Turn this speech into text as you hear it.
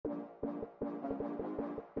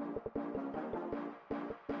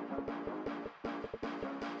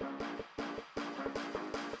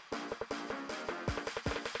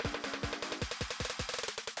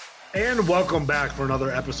And welcome back for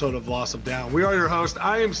another episode of Loss of Down. We are your host.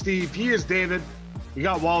 I am Steve. He is David. We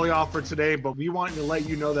got Wally off for today, but we want to let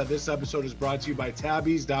you know that this episode is brought to you by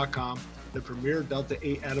Tabby's.com, the premier Delta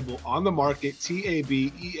 8 edible on the market,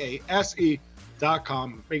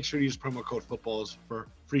 TABEASE.com. Make sure to use promo code FOOTBALLS for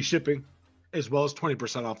free shipping, as well as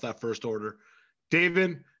 20% off that first order.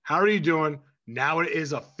 David, how are you doing? Now it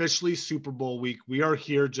is officially Super Bowl week. We are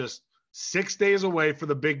here just 6 days away for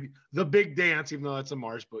the big dance, even though it's in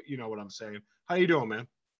March, but you know what I'm saying. How you doing, man?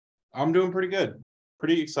 I'm doing pretty good.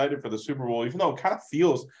 Pretty excited for the Super Bowl, even though it kind of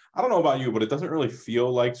feels, I don't know about you, but it doesn't really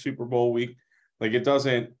feel like Super Bowl week. Like it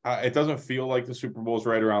doesn't feel like the Super Bowl is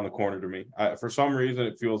right around the corner to me. For some reason,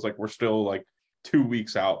 it feels like we're still like 2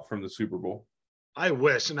 weeks out from the Super Bowl. I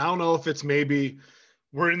wish, and I don't know if it's maybe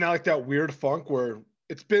we're in that weird funk where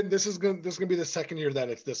this is gonna be the second year that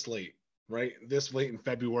it's this late, right? This late in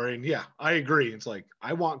February. And yeah, I agree. It's like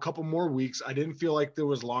I want a couple more weeks. I didn't feel like there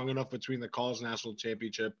was long enough between the college national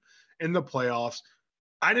championship and the playoffs.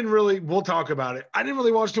 We'll talk about it. I didn't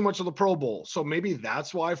really watch too much of the Pro Bowl. So maybe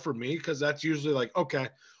that's why for me, because that's usually like, okay,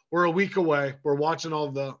 we're a week away. We're watching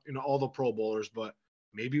all the Pro Bowlers, but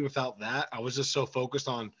maybe without that, I was just so focused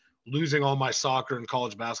on losing all my soccer and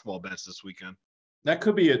college basketball bets this weekend. That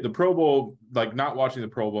could be it. The Pro Bowl, like not watching the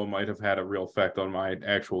Pro Bowl might have had a real effect on my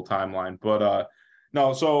actual timeline. But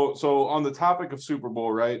no, so on the topic of Super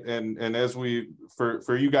Bowl, right? And as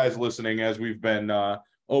for you guys listening, as we've been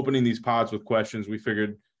opening these pods with questions, we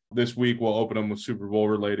figured this week we'll open them with Super Bowl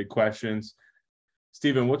related questions.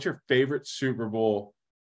 Steven, what's your favorite Super Bowl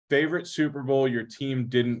your team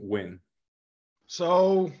didn't win?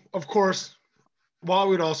 So, of course,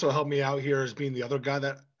 Wally would also help me out here as being the other guy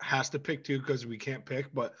that has to pick two because we can't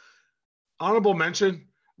pick. But honorable mention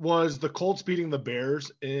was the Colts beating the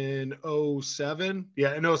Bears in 07.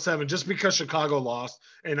 Yeah, in 07, just because Chicago lost,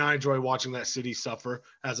 and I enjoy watching that city suffer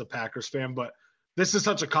as a Packers fan. But this is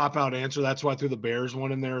such a cop-out answer. That's why I threw the Bears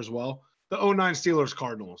one in there as well. The 09 Steelers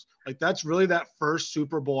Cardinals. Like, that's really that first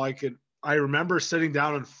Super Bowl I remember sitting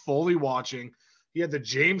down and fully watching. He had the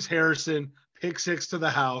James Harrison pick six to the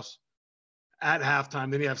house at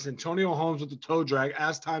halftime. Then you have Santonio Holmes with the toe drag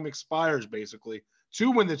as time expires, basically,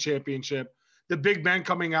 to win the championship. The Big Ben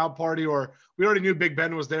coming out party, or we already knew Big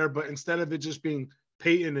Ben was there, but instead of it just being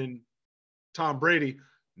Peyton and Tom Brady,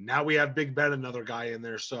 now we have Big Ben, another guy in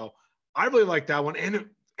there. So I really like that one. And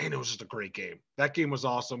it was just a great game. That game was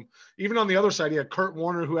awesome. Even on the other side, you had Kurt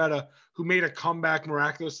Warner, who made a comeback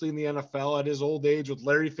miraculously in the NFL at his old age with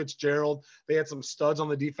Larry Fitzgerald. They had some studs on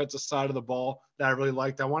the defensive side of the ball that I really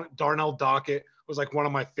liked. Darnell Dockett was like one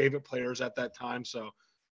of my favorite players at that time. So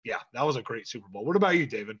yeah, that was a great Super Bowl. What about you,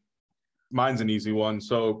 David? Mine's an easy one.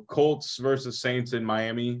 So Colts versus Saints in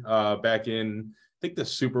Miami back in, I think the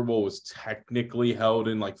Super Bowl was technically held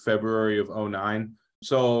in like February of 09.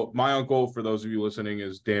 So my uncle, for those of you listening,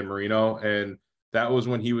 is Dan Marino, and that was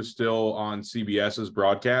when he was still on CBS's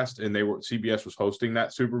broadcast, and CBS was hosting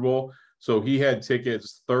that Super Bowl. So he had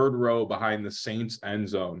tickets third row behind the Saints end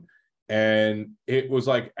zone. And it was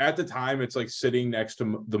like, at the time, it's like sitting next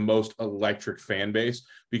to the most electric fan base,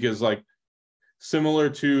 because like similar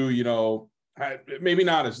to, you know, maybe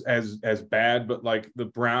not as bad, but like the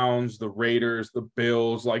Browns, the Raiders, the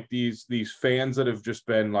Bills, like these fans that have just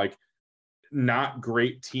been like not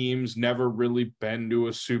great teams, never really been to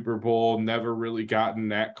a Super Bowl, never really gotten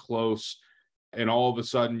that close. And all of a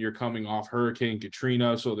sudden you're coming off Hurricane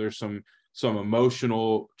Katrina. So there's some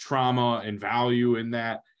emotional trauma and value in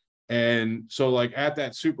that. And so like at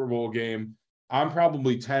that Super Bowl game, I'm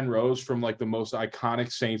probably 10 rows from like the most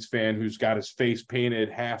iconic Saints fan who's got his face painted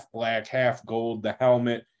half black, half gold, the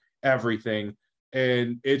helmet, everything.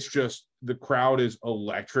 And it's just, the crowd is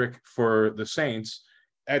electric for the Saints.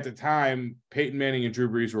 At the time, Peyton Manning and Drew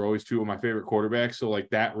Brees were always two of my favorite quarterbacks. So like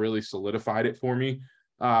that really solidified it for me,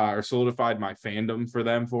 or solidified my fandom for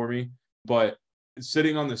them for me. But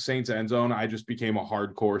sitting on the Saints end zone, I just became a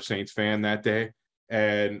hardcore Saints fan that day.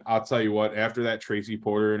 And I'll tell you what, after that Tracy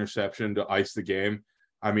Porter interception to ice the game,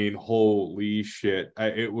 I mean, holy shit.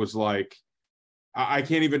 It was like, I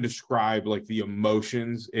can't even describe like the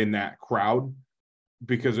emotions in that crowd,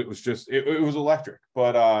 because it was just, it was electric.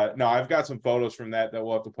 But no, I've got some photos from that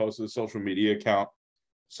we'll have to post to the social media account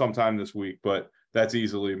sometime this week. But that's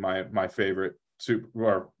easily my favorite Super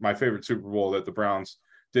Bowl that the Browns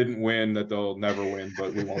didn't win, that they'll never win,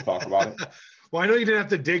 but we won't talk about it. Well, I know you didn't have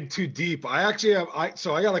to dig too deep. I actually have,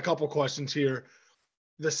 so I got a couple questions here.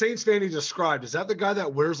 The Saints fan you described, is that the guy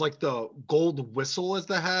that wears like the gold whistle as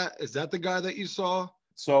the hat? Is that the guy that you saw?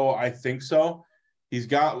 So I think so. He's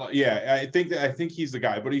got, yeah, I think he's the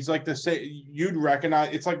guy, but he's like you'd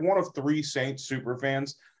recognize, it's like one of three Saints super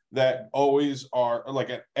fans that always are like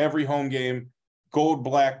at every home game, gold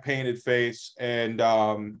black painted face, and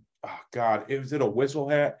oh God, is it a whistle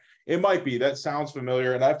hat? It might be. That sounds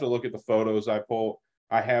familiar, and I have to look at the photos I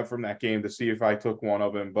have from that game to see if I took one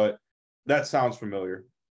of them, but that sounds familiar.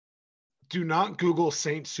 Do not Google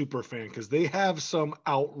Saints superfan because they have some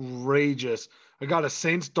outrageous. I got a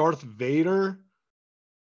Saints Darth Vader,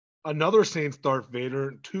 another Saints Darth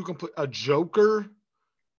Vader, a Joker,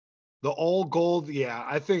 the all gold. Yeah,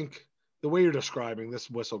 I think the way you're describing this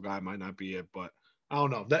whistle guy might not be it, but I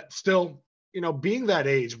don't know. That still, being that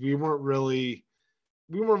age, we weren't really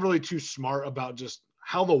too smart about just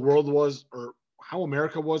how the world was or how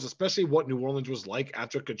America was, especially what New Orleans was like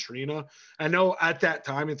after Katrina. I know at that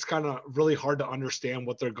time it's kind of really hard to understand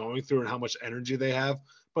what they're going through and how much energy they have.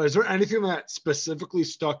 But is there anything that specifically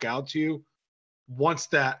stuck out to you once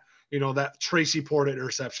that, that Tracy Porter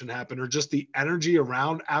interception happened, or just the energy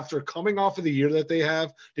around after coming off of the year that they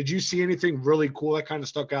have? Did you see anything really cool that kind of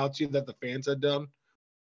stuck out to you that the fans had done?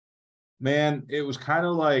 Man, it was kind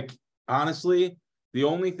of like, honestly, the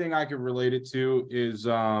only thing I could relate it to is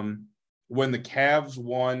when the Cavs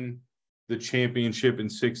won the championship in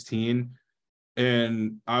 2016,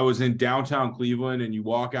 and I was in downtown Cleveland, and you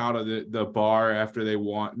walk out of the bar after they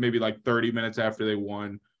won, maybe like 30 minutes after they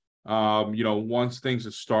won. Once things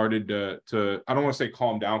have started to I don't want to say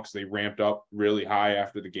calm down because they ramped up really high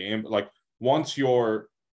after the game, but like once your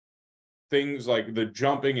things like the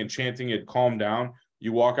jumping and chanting had calmed down,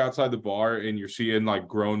 you walk outside the bar and you're seeing like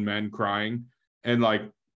grown men crying, and like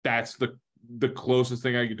that's the closest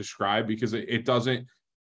thing I could describe, because it doesn't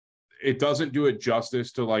do it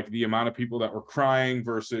justice to like the amount of people that were crying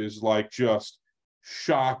versus like just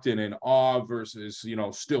shocked and in awe versus,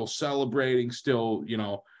 still celebrating, still,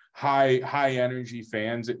 high energy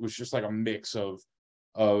fans. It was just like a mix of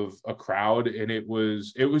a crowd. And it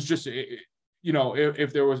was just,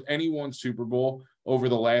 if there was any one Super Bowl over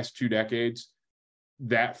the last 2 decades,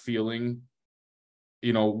 that feeling,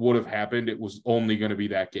 would have happened, it was only going to be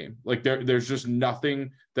that game. Like there's just nothing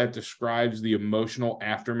that describes the emotional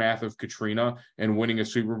aftermath of Katrina and winning a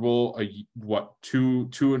Super Bowl, two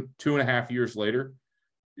and a half years later.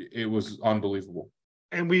 It was unbelievable.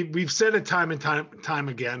 And we've said it time and time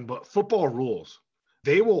again, but football rules.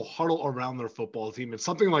 They will huddle around their football team. And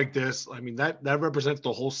something like this, I mean, that represents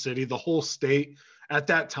the whole city, the whole state at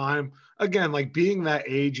that time. Again, like being that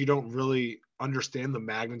age, you don't really understand the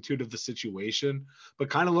magnitude of the situation,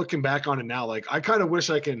 but kind of looking back on it now, like I kind of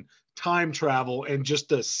wish I can time travel and just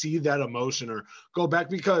to see that emotion or go back,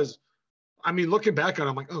 because I mean, looking back on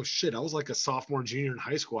it, I'm like, oh shit, I was like a sophomore, junior in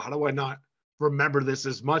high school. How do I not remember this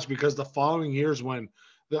as much? Because the following years when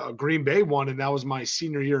the Green Bay won, and that was my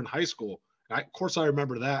senior year in high school, of course I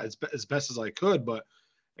remember that as best as I could, but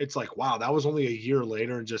it's like, wow, that was only a year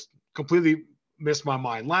later and just completely missed my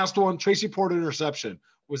mind. Last one, Tracy Porter interception.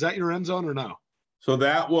 Was that your end zone or no? So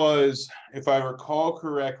that was, if I recall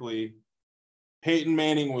correctly, Peyton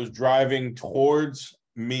Manning was driving towards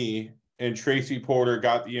me and Tracy Porter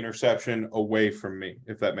got the interception away from me,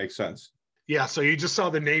 if that makes sense. Yeah, so you just saw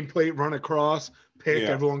the nameplate run across, pick,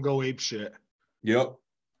 everyone go ape shit. Yep.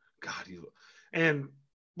 God, and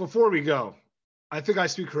before we go, I think I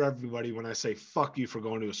speak for everybody when I say fuck you for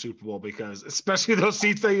going to a Super Bowl, because especially those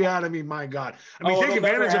seats that you had, I mean, my God. I mean, take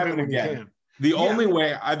advantage of it when you can. The only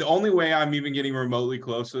way I'm even getting remotely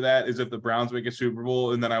close to that is if the Browns make a Super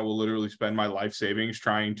Bowl, and then I will literally spend my life savings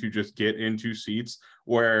trying to just get into seats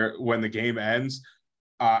where when the game ends,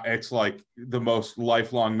 it's like the most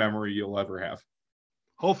lifelong memory you'll ever have.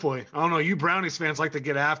 Hopefully. I don't know. You Brownies fans like to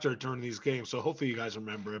get after it during these games, so hopefully you guys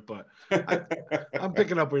remember it. But I'm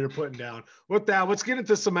picking up what you're putting down. With that, let's get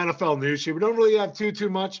into some NFL news here. We don't really have too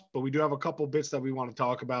much, but we do have a couple bits that we want to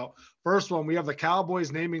talk about. First one, we have the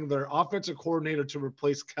Cowboys naming their offensive coordinator to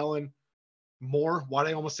replace Kellen Moore. Why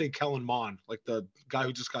did I almost say Kellen Mond, like the guy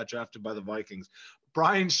who just got drafted by the Vikings?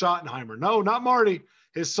 Brian Schottenheimer. No, not Marty.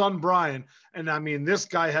 His son, Brian. And, I mean, this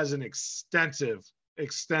guy has an extensive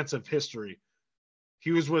history. He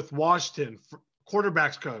was with Washington,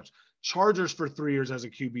 quarterbacks coach, Chargers for 3 years as a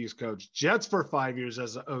QB's coach, Jets for 5 years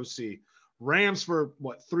as an OC, Rams for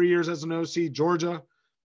 3 years as an OC, Georgia,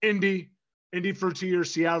 Indy for 2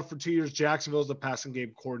 years, Seattle for 2 years, Jacksonville as the passing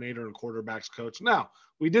game coordinator and quarterbacks coach. Now,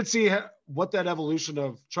 we did see what that evolution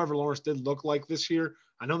of Trevor Lawrence did look like this year.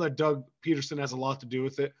 I know that Doug Peterson has a lot to do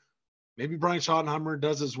with it. Maybe Brian Schottenheimer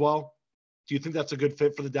does as well. Do you think that's a good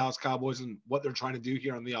fit for the Dallas Cowboys and what they're trying to do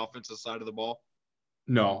here on the offensive side of the ball?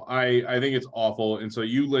 No, I think it's awful. And so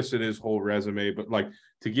you listed his whole resume, but like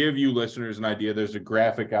to give you listeners an idea, there's a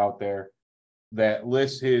graphic out there that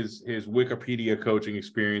lists his Wikipedia coaching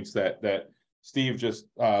experience that Steve just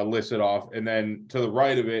listed off. And then to the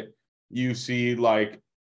right of it, you see like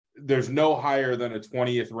there's no higher than a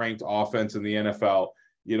 20th ranked offense in the NFL.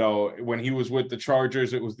 You know, when he was with the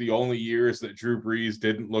Chargers, it was the only years that Drew Brees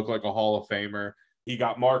didn't look like a Hall of Famer. He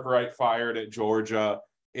got Mark Wright fired at Georgia.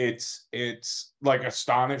 It's like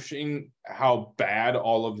astonishing how bad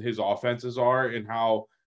all of his offenses are, and how,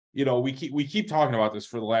 you know, we keep talking about this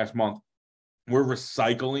for the last month. We're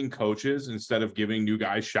recycling coaches instead of giving new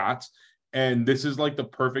guys shots. And this is like the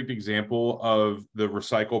perfect example of the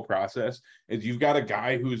recycle process. Is you've got a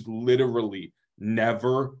guy who's literally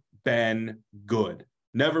never been good.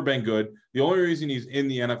 Never been good. The only reason he's in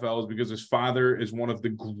the NFL is because his father is one of the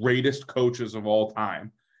greatest coaches of all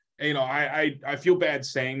time. And, you know, I feel bad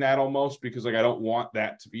saying that almost, because like I don't want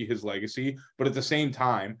that to be his legacy. But at the same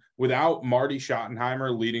time, without Marty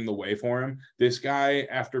Schottenheimer leading the way for him, this guy,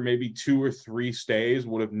 after maybe 2 or 3 stays,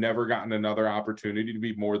 would have never gotten another opportunity to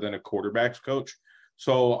be more than a quarterback's coach.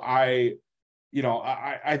 So I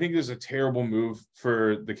think this is a terrible move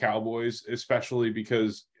for the Cowboys, especially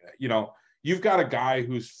because, you know, you've got a guy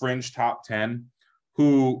who's fringe top 10,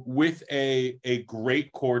 who with a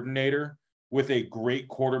great coordinator, with a great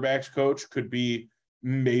quarterbacks coach, could be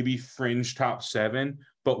maybe fringe top 7,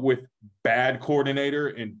 but with bad coordinator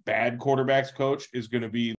and bad quarterbacks coach is going to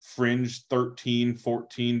be fringe 13,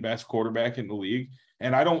 14 best quarterback in the league.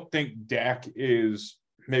 And I don't think Dak is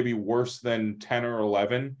maybe worse than 10 or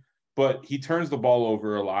 11, but he turns the ball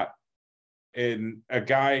over a lot. And a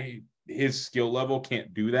guy his skill level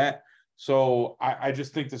can't do that. So I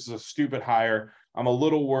just think this is a stupid hire. I'm a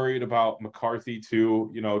little worried about McCarthy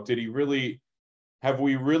too. You know, have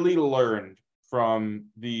we really learned from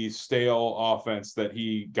the stale offense that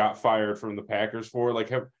he got fired from the Packers for?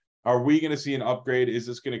 Like, are we going to see an upgrade? Is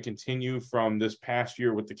this going to continue from this past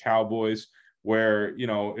year with the Cowboys, where, you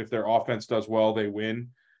know, if their offense does well, they win?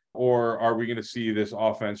 Or are we going to see this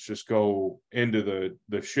offense just go into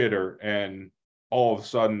the shitter, and all of a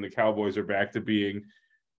sudden the Cowboys are back to being,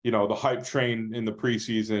 you know, the hype train in the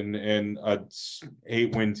preseason and a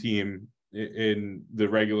 8-win team in the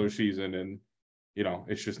regular season? And, you know,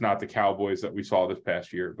 it's just not the Cowboys that we saw this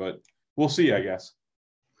past year, but we'll see, I guess.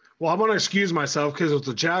 Well, I'm going to excuse myself because it was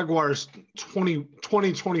the Jaguars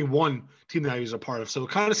 2021 team that he was a part of. So it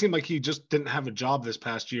kind of seemed like he just didn't have a job this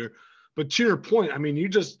past year. But to your point, I mean, you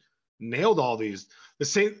just nailed all these. The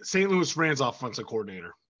St. Louis Rams offensive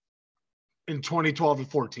coordinator in 2012 and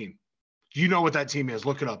 14. You know what that team is.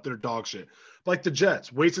 Look it up. They're dog shit. Like the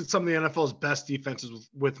Jets, wasted some of the NFL's best defenses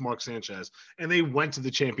with Mark Sanchez, and they went to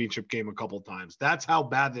the championship game a couple of times. That's how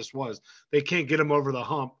bad this was. They can't get him over the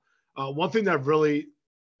hump. One thing that really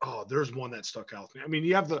 – there's one that stuck out to me. I mean,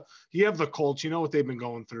 you have the Colts. You know what they've been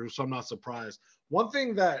going through, so I'm not surprised. One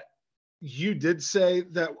thing that you did say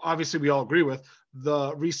that obviously we all agree with,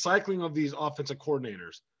 the recycling of these offensive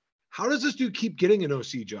coordinators. How does this dude keep getting an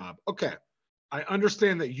OC job? Okay. I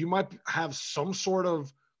understand that you might have some sort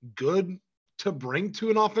of good to bring to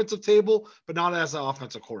an offensive table, but not as an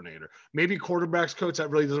offensive coordinator. Maybe quarterbacks coach, that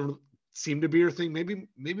really doesn't seem to be your thing.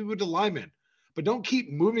 Maybe with the lineman, but don't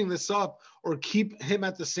keep moving this up or keep him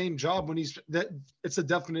at the same job when it's a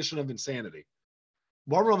definition of insanity.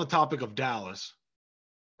 While we're on the topic of Dallas,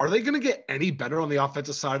 are they going to get any better on the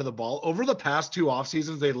offensive side of the ball? Over the past 2 off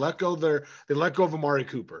seasons, they let go of Amari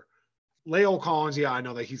Cooper. Leo Collins, yeah, I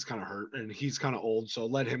know that he's kind of hurt and he's kind of old, so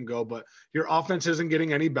let him go. But your offense isn't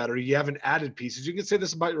getting any better. You haven't added pieces. You can say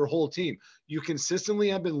this about your whole team. You consistently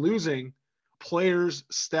have been losing players,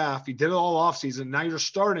 staff. You did it all offseason. Now you're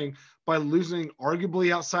starting by losing,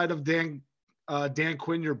 arguably outside of Dan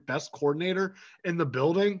Quinn, your best coordinator in the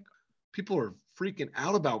building. People are freaking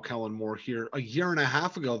out about Kellen Moore here a year and a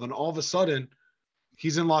half ago. Then all of a sudden,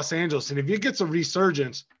 he's in Los Angeles. And if he gets a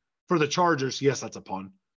resurgence for the Chargers, yes, that's a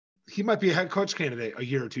pun. He might be a head coach candidate a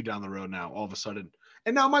year or 2 down the road now, all of a sudden.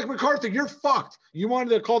 And now, Mike McCarthy, you're fucked. You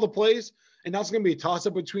wanted to call the plays, and now it's going to be a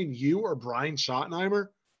toss-up between you or Brian Schottenheimer.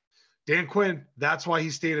 Dan Quinn, that's why he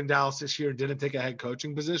stayed in Dallas this year and didn't take a head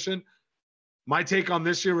coaching position. My take on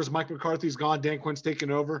this year was Mike McCarthy's gone. Dan Quinn's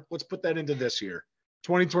taken over. Let's put that into this year.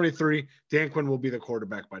 2023, Dan Quinn will be the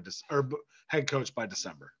quarterback or head coach by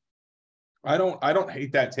December. I don't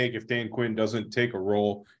hate that take if Dan Quinn doesn't take a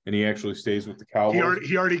role and he actually stays with the Cowboys.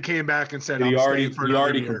 He already came back and said he already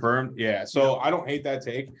year. confirmed. Yeah. So yeah. I don't hate that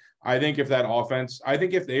take. I think if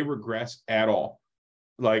they regress at all,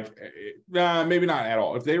 like maybe not at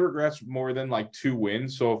all. If they regress more than like 2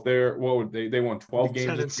 wins, so if they won 12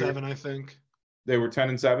 games. 10-7, I think. They were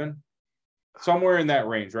 10-7. Somewhere in that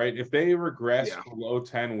range, right? If they regress below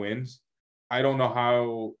 10 wins, I don't know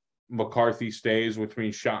how McCarthy stays, which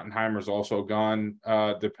means Schottenheimer's also gone,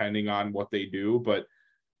 depending on what they do. But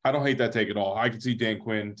I don't hate that take at all. I could see Dan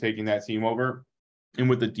Quinn taking that team over. And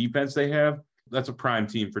with the defense they have, that's a prime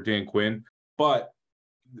team for Dan Quinn. But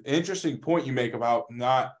interesting point you make about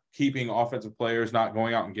not keeping offensive players, not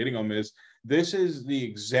going out and getting them is this is the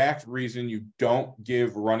exact reason you don't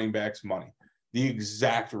give running backs money. The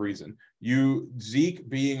exact reason. Zeke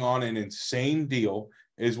being on an insane deal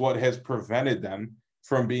is what has prevented them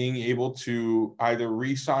from being able to either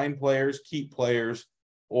re-sign players, keep players,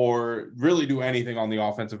 or really do anything on the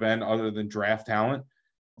offensive end other than draft talent.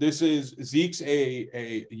 Zeke's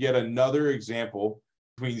a yet another example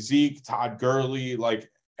between Zeke, Todd Gurley, like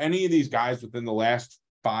any of these guys within the last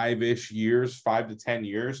 5 to 10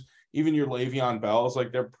 years, even your Le'Veon Bells,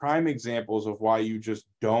 like they're prime examples of why you just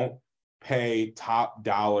don't pay top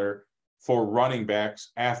dollar for running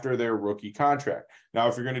backs after their rookie contract. Now,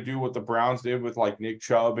 if you're going to do what the Browns did with like Nick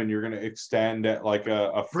Chubb and you're going to extend at like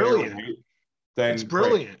a fair rate, then it's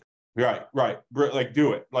brilliant. Great. Right. Like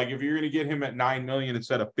do it. Like if you're going to get him at 9 million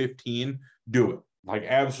instead of 15, do it. Like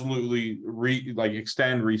absolutely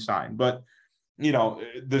extend, re-sign. But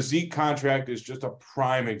the Zeke contract is just a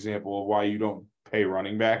prime example of why you don't pay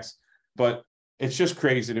running backs. But it's just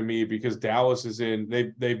crazy to me because Dallas is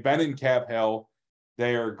they've been in cap hell.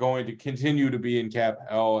 They are going to continue to be in cap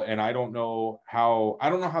hell. And I don't know how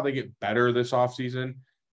they get better this offseason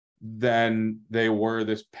than they were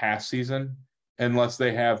this past season, unless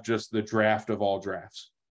they have just the draft of all drafts.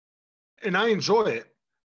 And I enjoy it.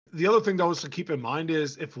 The other thing, though, is to keep in mind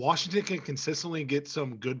is if Washington can consistently get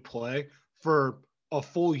some good play for a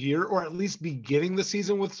full year, or at least beginning the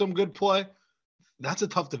season with some good play, that's a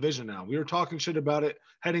tough division now. We were talking shit about it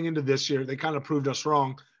heading into this year. They kind of proved us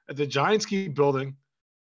wrong. If the Giants keep building,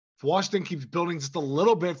 if Washington keeps building just a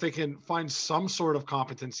little bit, if they can find some sort of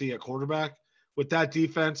competency at quarterback with that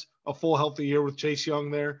defense, a full healthy year with Chase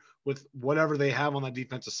Young there, with whatever they have on that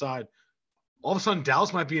defensive side, all of a sudden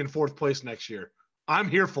Dallas might be in 4th place next year. I'm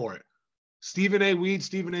here for it. Stephen A. Weed,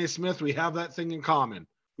 Stephen A. Smith, we have that thing in common.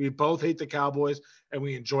 We both hate the Cowboys, and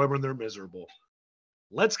we enjoy when they're miserable.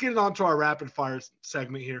 Let's get on to our rapid fire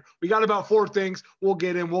segment here. We got about 4 things. We'll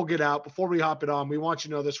get in, we'll get out. Before we hop it on, we want you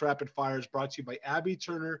to know this rapid fire is brought to you by Abby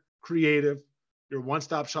Turner Creative, your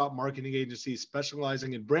one-stop shop marketing agency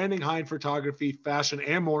specializing in branding, high-end photography, fashion,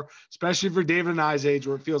 and more, especially for David and I's age,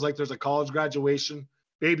 where it feels like there's a college graduation,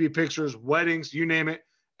 baby pictures, weddings, you name it.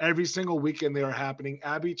 Every single weekend they are happening.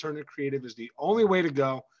 Abby Turner Creative is the only way to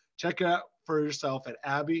go. Check it out for yourself at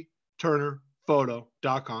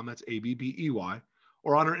abbyturnerphoto.com. That's ABBEY.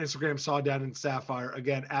 Or on our Instagram, Sawdad and Sapphire.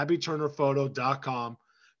 Again, abbyturnerphoto.com.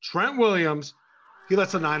 Trent Williams, he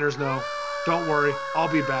lets the Niners know, don't worry,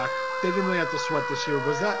 I'll be back. They didn't really have to sweat this year.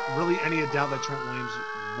 Was that really any doubt that Trent Williams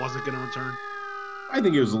wasn't going to return? I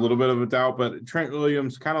think it was a little bit of a doubt, but Trent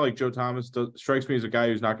Williams, kind of like Joe Thomas, strikes me as a guy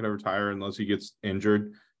who's not going to retire unless he gets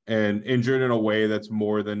injured, and injured in a way that's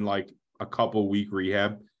more than like a couple week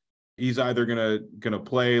rehab. He's either gonna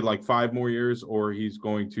play like 5 more years, or he's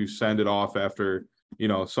going to send it off after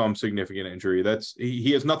some significant injury.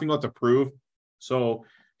 He has nothing left to prove. So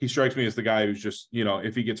he strikes me as the guy who's just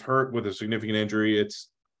if he gets hurt with a significant injury, it's,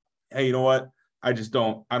 hey, you know what? I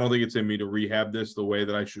don't think it's in me to rehab this the way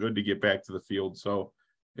that I should to get back to the field. So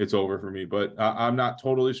it's over for me. But I'm not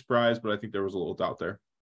totally surprised, but I think there was a little doubt there.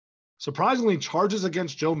 Surprisingly, charges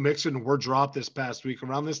against Joe Mixon were dropped this past week.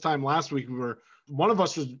 Around this time last week, one of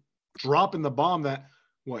us was dropping the bomb that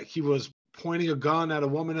he was pointing a gun at a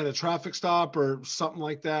woman at a traffic stop or something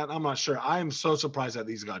like that. I'm not sure. I am so surprised that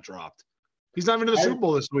these got dropped. He's not even in the Super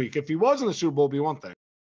Bowl this week. If he was in the Super Bowl, it'd be one thing.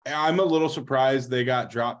 I'm a little surprised they got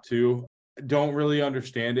dropped too. Don't really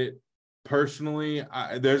understand it personally.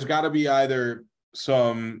 There's got to be either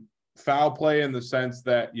some foul play in the sense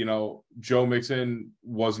that Joe Mixon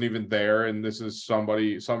wasn't even there, and this is some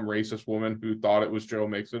racist woman who thought it was Joe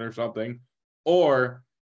Mixon or something, or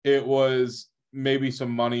it was maybe some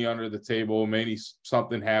money under the table. Maybe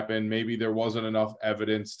something happened. Maybe there wasn't enough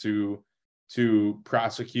evidence to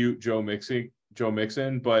prosecute Joe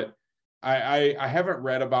Mixon, but I haven't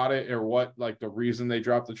read about it or what the reason they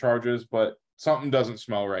dropped the charges, but something doesn't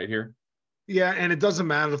smell right here. Yeah, and it doesn't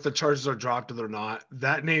matter if the charges are dropped or not.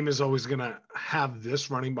 That name is always going to have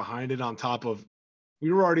this running behind it on top of.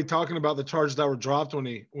 We were already talking about the charges that were dropped when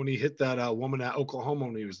he hit that woman at Oklahoma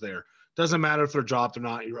when he was there. Doesn't matter if they're dropped or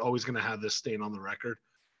not. You're always going to have this stain on the record.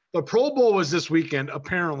 The Pro Bowl was this weekend.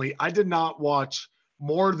 Apparently, I did not watch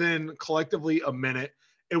more than collectively a minute.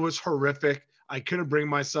 It was horrific. I couldn't bring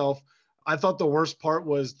myself. I thought the worst part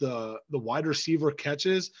was the wide receiver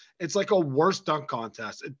catches. It's like a worse dunk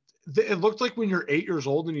contest. It looked like when you're 8 years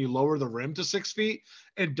old and you lower the rim to 6 feet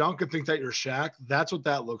and dunk and think that you're Shaq. That's what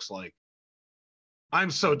that looks like.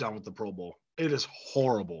 I'm so done with the Pro Bowl. It is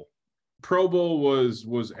horrible. Pro Bowl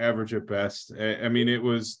was average at best. I mean, it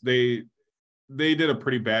was they did a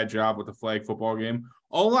pretty bad job with the flag football game.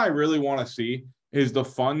 All I really want to see is the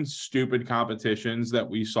fun, stupid competitions that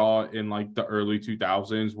we saw in like the early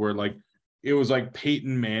 2000s, where like it was like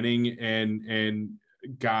Peyton Manning and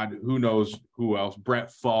God, who knows who else,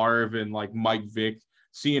 Brett Favre and like Mike Vick,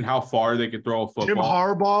 seeing how far they could throw a football. Jim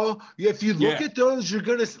Harbaugh. Yeah, if you look Yeah. at those, you're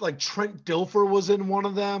gonna like Trent Dilfer was in one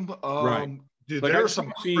of them. Right. Dude, Like, there are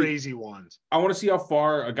some crazy ones. I want to see how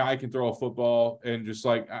far a guy can throw a football, and just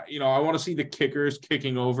like, I want to see the kickers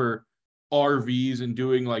kicking over RVs and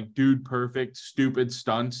doing like dude perfect, stupid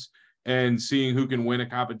stunts and seeing who can win a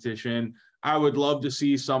competition. I would love to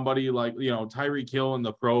see somebody like, Tyreek Hill in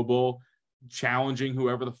the Pro Bowl challenging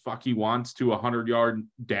whoever the fuck he wants to a 100-yard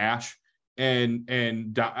dash and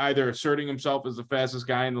either asserting himself as the fastest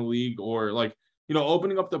guy in the league or like,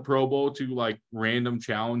 opening up the Pro Bowl to like random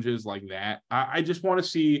challenges like that. I just want to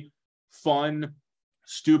see fun,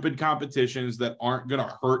 stupid competitions that aren't going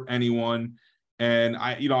to hurt anyone. And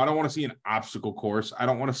I don't want to see an obstacle course. I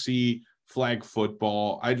don't want to see flag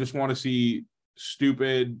football. I just want to see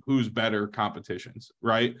stupid who's better competitions,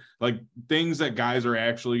 right? Like things that guys are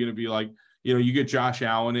actually going to be like, you get Josh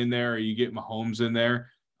Allen in there or you get Mahomes in there,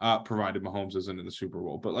 provided Mahomes isn't in the Super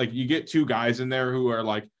Bowl. But like you get two guys in there who are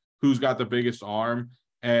like, who's got the biggest arm,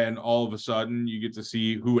 and all of a sudden you get to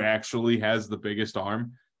see who actually has the biggest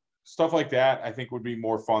arm. Stuff like that I think would be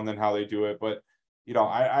more fun than how they do it. But,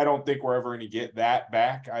 I don't think we're ever going to get that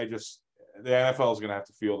back. The NFL is going to have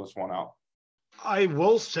to feel this one out. I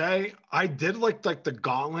will say I did like the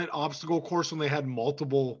gauntlet obstacle course when they had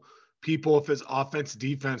multiple people. If it's offense,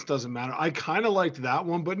 defense, doesn't matter. I kind of liked that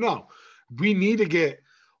one, but no, we need to get.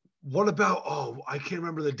 What about, I can't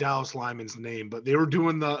remember the Dallas lineman's name, but they were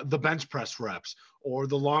doing the bench press reps or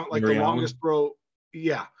the longest throw.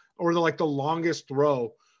 Yeah. Or the longest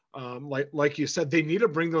throw. Like you said, they need to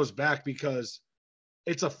bring those back because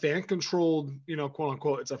it's a fan controlled, quote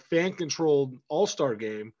unquote, it's a fan controlled all-star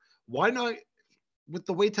game. Why not, with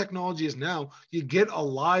the way technology is now, you get a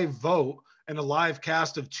live vote and a live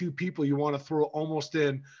cast of two people you want to throw almost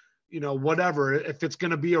in, whatever. If it's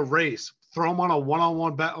going to be a race, throw them on a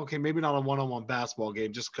one-on-one okay, maybe not a one-on-one basketball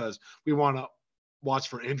game just because we want to watch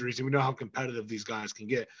for injuries and we know how competitive these guys can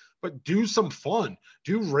get. But do some fun,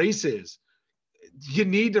 do races. You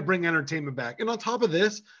need to bring entertainment back. And on top of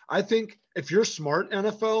this, I think if you're smart,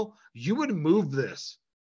 NFL, you would move this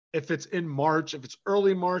if it's in March, if it's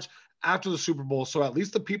early March, after the Super Bowl. So at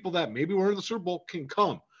least the people that maybe were in the Super Bowl can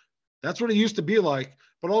come. That's what it used to be like.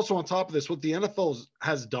 But also on top of this, what the NFL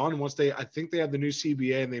has done I think they have the new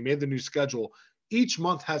CBA and they made the new schedule. Each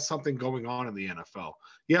month has something going on in the NFL.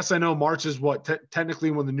 Yes, I know March is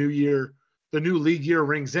technically when the new league year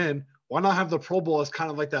rings in. Why not have the Pro Bowl as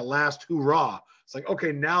kind of like that last hoorah? It's like,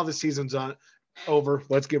 okay, now the season's over.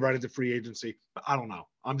 Let's get right into free agency. But I don't know.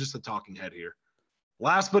 I'm just a talking head here.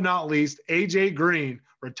 Last but not least, AJ Green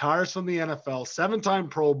retires from the NFL, 7-time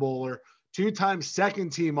Pro Bowler, 2-time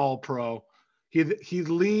second-team All-Pro. He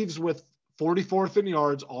leaves with 44th in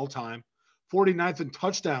yards all time, 49th in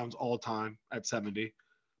touchdowns all time at 70.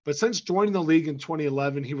 But since joining the league in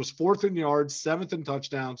 2011, he was 4th in yards, 7th in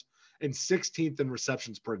touchdowns, and 16th in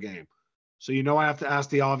receptions per game. So I have to ask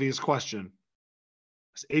the obvious question.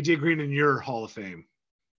 Is AJ Green in your Hall of Fame?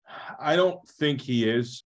 I don't think he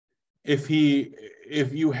is. If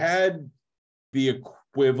you had the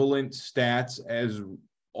equivalent stats as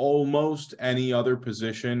almost any other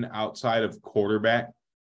position outside of quarterback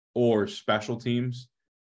or special teams,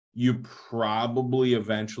 you probably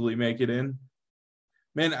eventually make it in.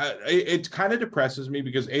 Man, it kind of depresses me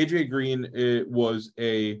because AJ Green was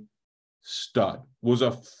a stud, was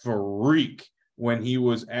a freak when he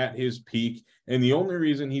was at his peak. And the only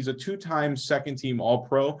reason he's a 2-time second-team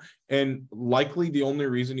All-Pro, and likely the only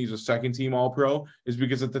reason he's a second-team All-Pro is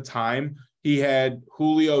because at the time he had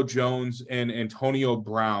Julio Jones and Antonio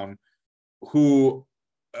Brown, who,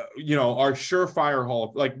 are surefire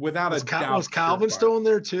Hall, like without a doubt. Was Calvin still in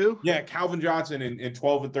there too? Yeah, Calvin Johnson in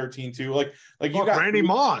 12 and 13 too. Like you got Randy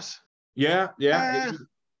Moss. Yeah.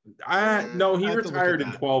 No, he retired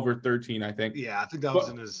in 12 or 13, I think. Yeah, I think that was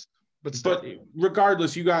in his. But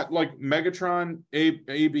regardless, you got like Megatron,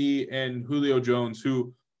 AB, and Julio Jones,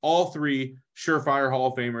 who all three surefire Hall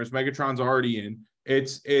of Famers. Megatron's already in.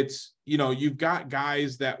 It's you've got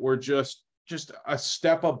guys that were just a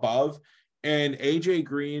step above, and AJ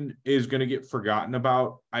Green is going to get forgotten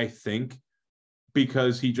about, I think,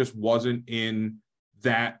 because he just wasn't in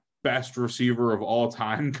that best receiver of all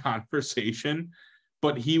time conversation.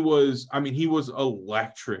 But he was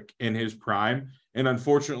electric in his prime. And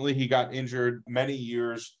unfortunately, he got injured many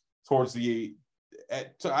years towards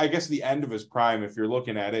I guess the end of his prime, if you're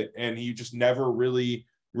looking at it, and he just never really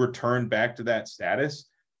returned back to that status.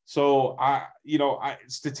 So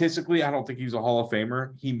statistically, I don't think he's a Hall of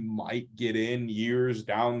Famer. He might get in years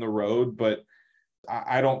down the road, but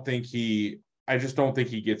I just don't think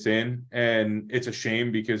he gets in. And it's a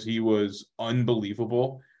shame because he was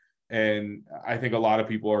unbelievable. And I think a lot of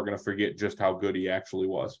people are going to forget just how good he actually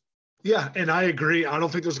was. Yeah, and I agree. I don't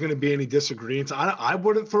think there's going to be any disagreements. I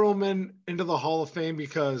wouldn't throw him into the Hall of Fame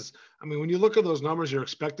because, I mean, when you look at those numbers, you're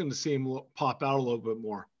expecting to see him pop out a little bit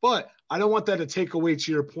more. But I don't want that to take away,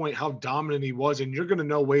 to your point, how dominant he was. And you're going to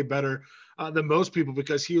know way better than most people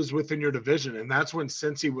because he was within your division. And that's when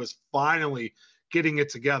Cincy was finally getting it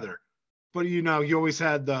together. But, you always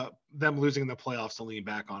had them losing the playoffs to lean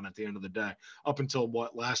back on at the end of the day, up until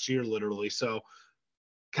last year, literally. So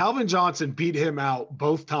Calvin Johnson beat him out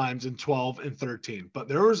both times in 12 and 13, but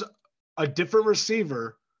there was a different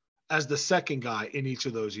receiver as the second guy in each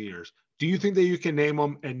of those years. Do you think that you can name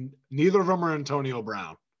them? And neither of them are Antonio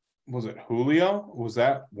Brown. Was it Julio? Was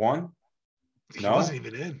that one? He wasn't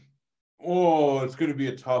even in. Oh, it's going to be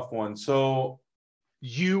a tough one. So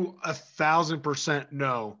you 1,000%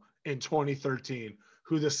 know in 2013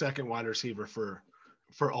 who the second wide receiver for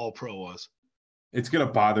All Pro was. It's gonna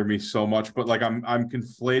bother me so much, but I'm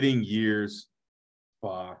conflating years.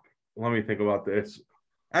 Fuck. Let me think about this.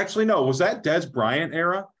 Actually, no. Was that Dez Bryant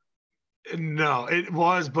era? No, it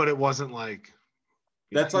was, but it wasn't like.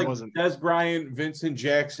 That's like Dez Bryant, Vincent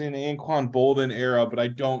Jackson, Anquan Bolden era, but I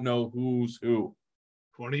don't know who's who.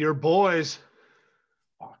 One of your boys.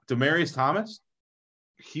 Demaryius Thomas?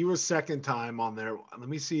 He was second time on there. Let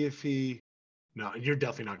me see if he. No, you're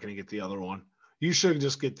definitely not going to get the other one. You should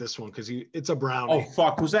just get this one because it's a brownie. Oh,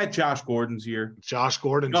 fuck. Was that Josh Gordon's year? Josh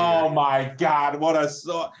Gordon's year. Oh, my God.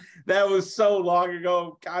 That was so long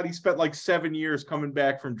ago. God, he spent like 7 years coming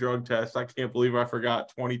back from drug tests. I can't believe I forgot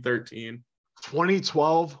 2013.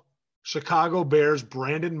 2012, Chicago Bears,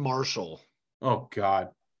 Brandon Marshall. Oh, God.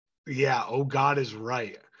 Yeah. Oh, God is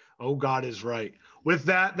right. Oh, God is right. With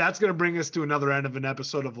that, that's going to bring us to another end of an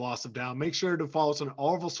episode of Loss of Down. Make sure to follow us on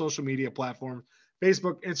all of our social media platforms.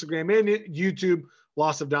 Facebook, Instagram, and YouTube,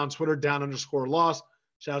 Loss of Down, Twitter, down_loss.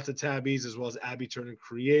 Shout out to Tabbies as well as Abby Turner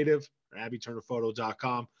Creative or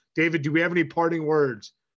AbbyTurnerPhoto.com. David, do we have any parting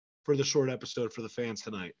words for the short episode for the fans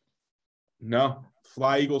tonight? No.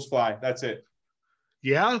 Fly, Eagles, fly. That's it.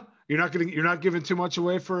 Yeah? You're not giving too much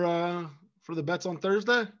away for the bets on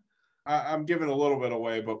Thursday? I'm giving a little bit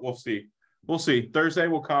away, but we'll see. We'll see. Thursday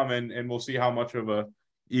will come and we'll see how much of a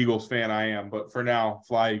Eagles fan I am. But for now,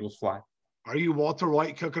 fly, Eagles, fly. Are you Walter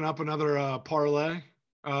White cooking up another parlay,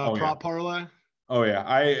 prop parlay? Oh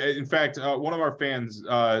yeah. In fact, one of our fans,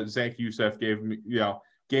 Zach Youssef,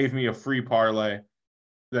 gave me a free parlay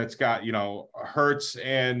that's got Hurts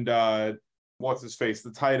and what's his face, the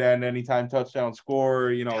tight end anytime touchdown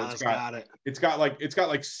score. It's got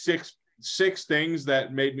like six things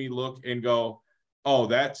that made me look and go, oh,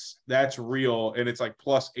 that's real, and it's like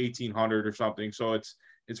plus 1,800 or something. So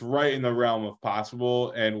it's right in the realm of possible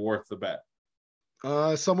and worth the bet.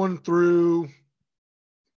 Someone threw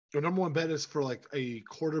the number one bet is for like a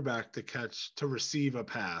quarterback to receive a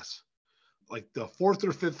pass. Like the fourth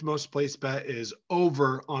or fifth most placed bet is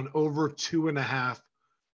over 2.5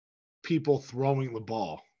 people throwing the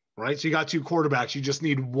ball, right? So you got two quarterbacks. You just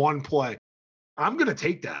need one play. I'm going to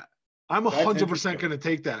take that. I'm 100% going to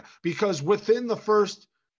take that because within the first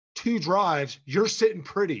 2 drives, you're sitting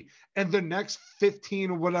pretty. And the next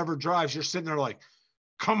 15 or whatever drives, you're sitting there like,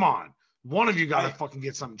 come on. One of you got to fucking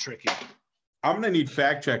get something tricky. I'm going to need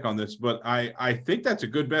fact check on this, but I think that's a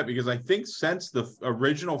good bet because I think since the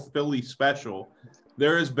original Philly special,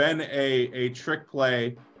 there has been a trick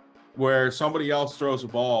play where somebody else throws a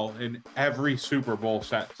ball in every Super Bowl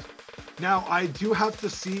since. Now, I do have to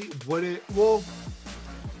see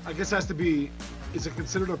I guess it has to be, is it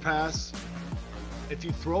considered a pass? If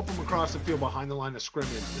you throw from across the field behind the line of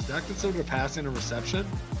scrimmage, is that considered a pass and a reception?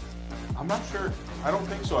 I'm not sure. I don't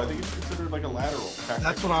think so. I think it's considered like a lateral.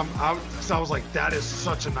 That's what I was like, that is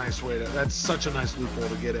such a nice that's such a nice loophole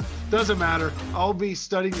to get it. Doesn't matter. I'll be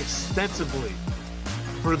studying extensively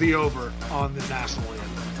for the over on the national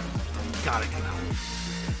anthem. Got it,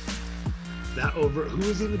 that over, who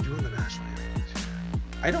is even doing the national anthem?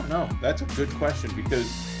 I don't know. That's a good question because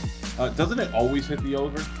doesn't it always hit the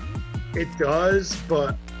over? It does,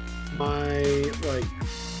 but my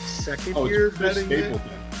second year betting it.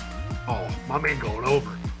 Oh, my man going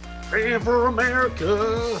over. Praying for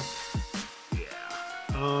America.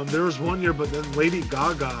 Yeah. There was one year, but then Lady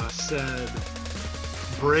Gaga said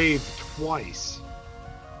Brave twice.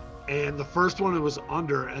 And the first one it was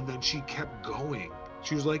under, and then she kept going.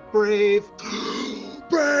 She was like, "Brave,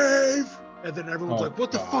 brave," and then everyone's like,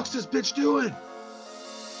 "What the fuck's this bitch doing?"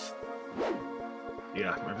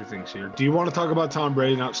 Yeah, everything's here. Do you want to talk about Tom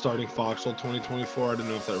Brady not starting Foxhole 2024? I don't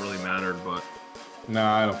know if that really mattered, but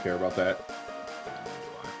nah, I don't care about that.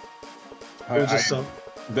 It was just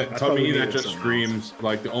to me, that just screams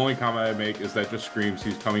like the only comment I make is that just screams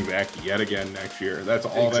he's coming back yet again next year. That's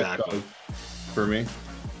all that does for me.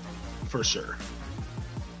 For sure.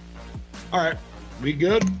 All right, we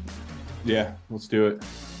good? Yeah, let's do it.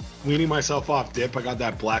 Weaning myself off dip. I got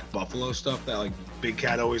that Black Buffalo stuff that like Big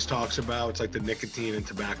Cat always talks about. It's like the nicotine and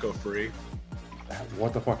tobacco free.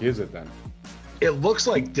 What the fuck is it then? It looks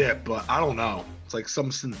like dip, but I don't know. It's like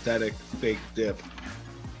some synthetic fake dip.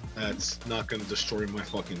 That's not going to destroy my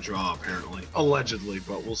fucking jaw, apparently. Allegedly,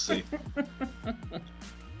 but we'll see.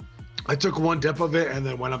 I took one dip of it and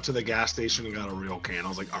then went up to the gas station and got a real can. I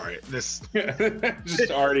was like, all right, this...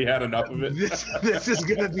 just already had enough of it. This is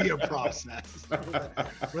going to be a process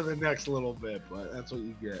for the next little bit, but that's what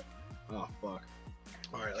you get. Oh, fuck.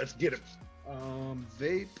 All right, let's get it.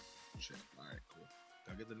 Vape. Shit. All right, cool.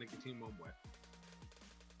 Gotta get the nicotine one wet.